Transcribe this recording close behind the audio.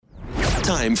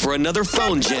Time for another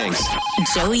phone Jenks.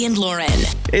 Joey and Lauren.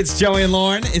 It's Joey and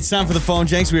Lauren. It's time for the phone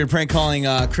Jenks. We were prank calling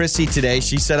Crissy today.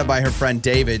 She's set up by her friend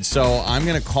David. So I'm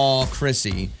going to call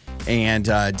Crissy. And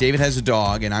David has a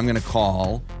dog. And I'm going to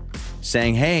call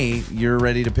saying, hey, you're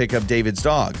ready to pick up David's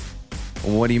dog.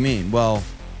 What do you mean? Well,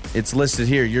 it's listed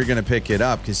here. You're going to pick it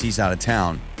up because he's out of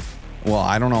town. Well,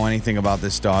 I don't know anything about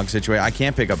this dog situation. I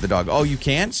can't pick up the dog. Oh, you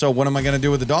can't? So what am I going to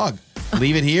do with the dog?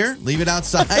 Leave it here? Leave it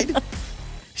outside?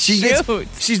 She's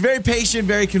very patient,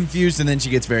 very confused, and then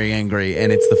she gets very angry,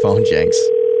 and it's the phone Jenks.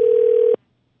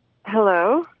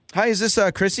 Hello? Hi, is this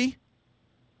Crissy?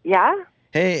 Yeah?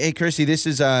 Hey, Crissy, this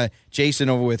is Jason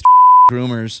over with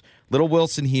Groomers. Little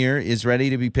Wilson here is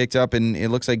ready to be picked up, and it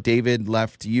looks like David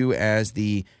left you as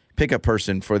the pickup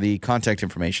person for the contact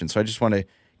information. So I just want to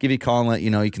give you a call and let you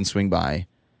know you can swing by.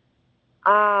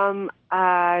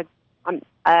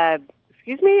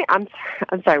 Excuse me? I'm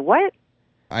sorry, what?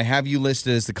 I have you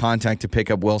listed as the contact to pick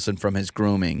up Wilson from his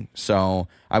grooming. So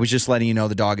I was just letting you know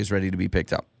the dog is ready to be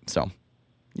picked up. So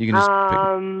you can just pick up.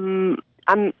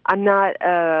 I'm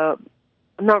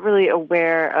not really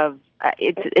aware of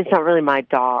it's not really my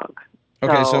dog.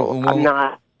 Okay, so well, I'm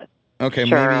not okay,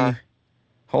 sure. Maybe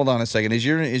hold on a second. Is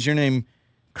your name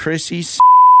Crissy?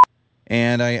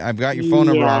 And I've got your phone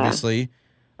number, obviously.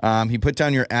 He put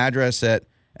down your address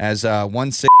as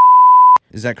 16.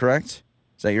 Is that correct?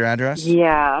 Is that your address?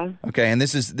 Yeah. Okay, and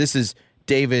this is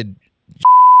David,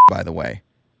 by the way.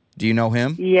 Do you know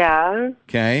him? Yeah.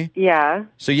 Okay. Yeah.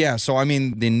 So I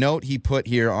mean, the note he put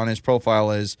here on his profile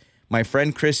is, my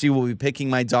friend Crissy will be picking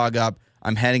my dog up.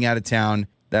 I'm heading out of town.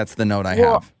 That's the note I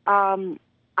have. I'm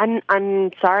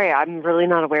sorry. I'm really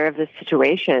not aware of this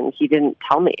situation. He didn't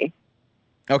tell me.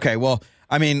 Okay, well,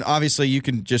 I mean, obviously you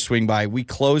can just swing by. We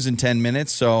close in 10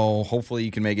 minutes, so hopefully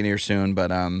you can make it here soon. But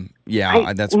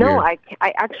that's weird. No, I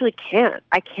actually can't.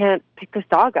 I can't pick this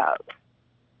dog up.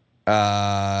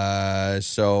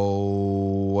 So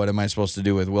what am I supposed to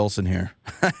do with Wilson here?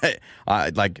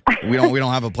 We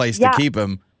don't have a place to keep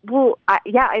him. Well, I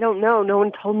don't know. No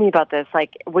one told me about this.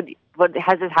 Like, what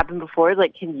has this happened before?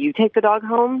 Like, can you take the dog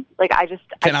home? Like, I take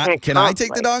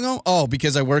the dog home? Oh,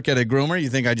 because I work at a groomer? You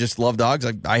think I just love dogs?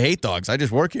 I hate dogs. I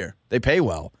just work here. They pay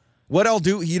well. What I'll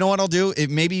do, you know what I'll do? If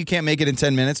maybe you can't make it in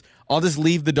 10 minutes, I'll just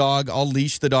leave the dog. I'll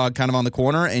leash the dog kind of on the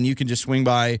corner, and you can just swing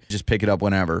by, just pick it up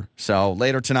whenever. So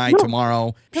later tonight,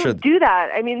 tomorrow. Don't do that.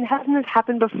 I mean, hasn't this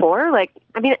happened before? Like,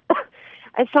 I mean,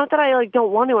 it's not that I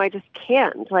don't want to. I just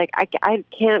can't. Like, I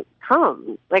can't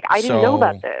come. Like, I didn't know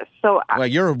about this. So well,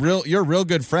 you're a real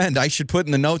good friend. I should put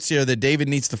in the notes here that David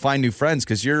needs to find new friends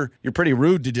because you're pretty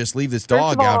rude to just leave this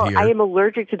dog out here. I am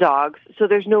allergic to dogs, so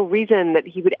there's no reason that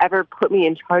he would ever put me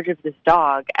in charge of this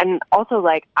dog. And also,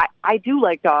 like, I do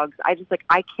like dogs. I just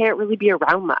I can't really be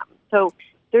around them. So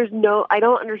I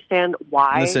don't understand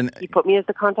why he put me as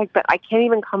the contact, but I can't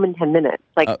even come in 10 minutes.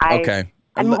 Like, okay.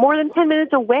 I'm more than 10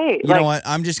 minutes away. You know what?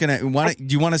 I'm just going to...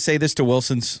 Do you want to say this to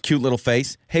Wilson's cute little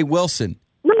face? Hey, Wilson.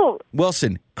 No.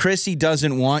 Wilson, Crissy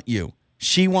doesn't want you.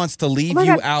 She wants to leave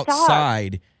you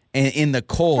outside in the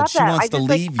cold. She wants to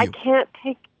leave you. I can't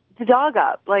pick the dog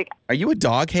up. Like, are you a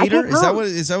dog hater? Is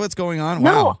that what's going on?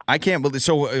 No. Wow. I can't believe...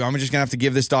 So I'm just going to have to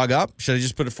give this dog up? Should I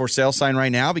just put a for sale sign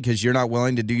right now because you're not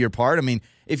willing to do your part? I mean,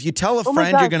 if you tell a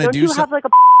friend you're going to do something... Have, like, a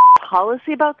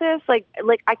policy about this? Like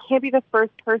I can't be the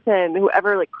first person who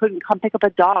ever couldn't come pick up a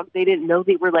dog they didn't know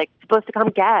they were supposed to come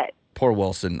get. Poor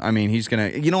Wilson. I mean, he's gonna.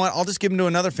 You know what? I'll just give him to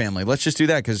another family. Let's just do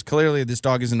that because clearly this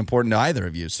dog isn't important to either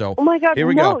of you. So oh my God, here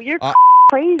we go. You're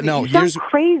crazy. No, you sound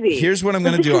crazy. Here's what I'm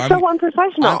gonna do. This is so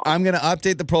unprofessional. I'm gonna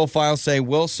update the profile. Say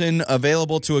Wilson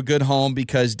available to a good home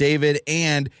because David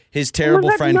and his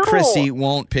terrible friend Crissy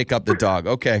won't pick up the dog.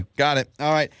 Okay, got it.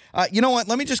 All right. You know what?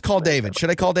 Let me just call David. Should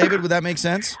I call David? Would that make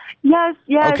sense? Yes.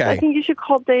 Okay. I think you should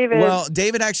call David. Well,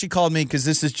 David actually called me because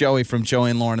this is Joey from Joey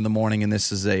and Lauren in the Morning, and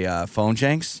this is a phone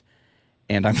Jenks.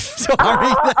 And I'm sorry.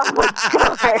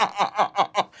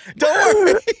 Don't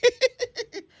worry.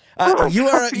 You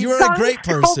are a great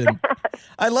person.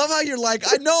 I love how you're like,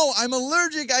 I know, I'm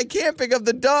allergic. I can't pick up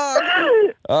the dog.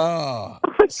 Oh,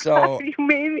 so God, you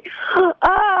made me.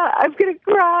 I'm gonna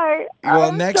cry.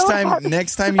 Well, next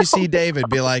time you see David,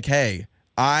 be like, hey,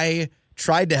 I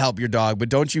tried to help your dog, but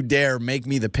don't you dare make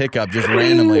me the pickup just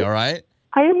randomly. All right?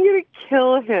 I am gonna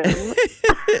kill him.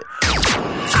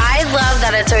 I love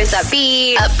that it's always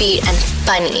upbeat and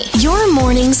funny. Your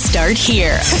mornings start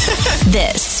here.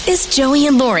 This is Joey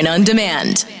and Lauren on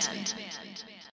Demand.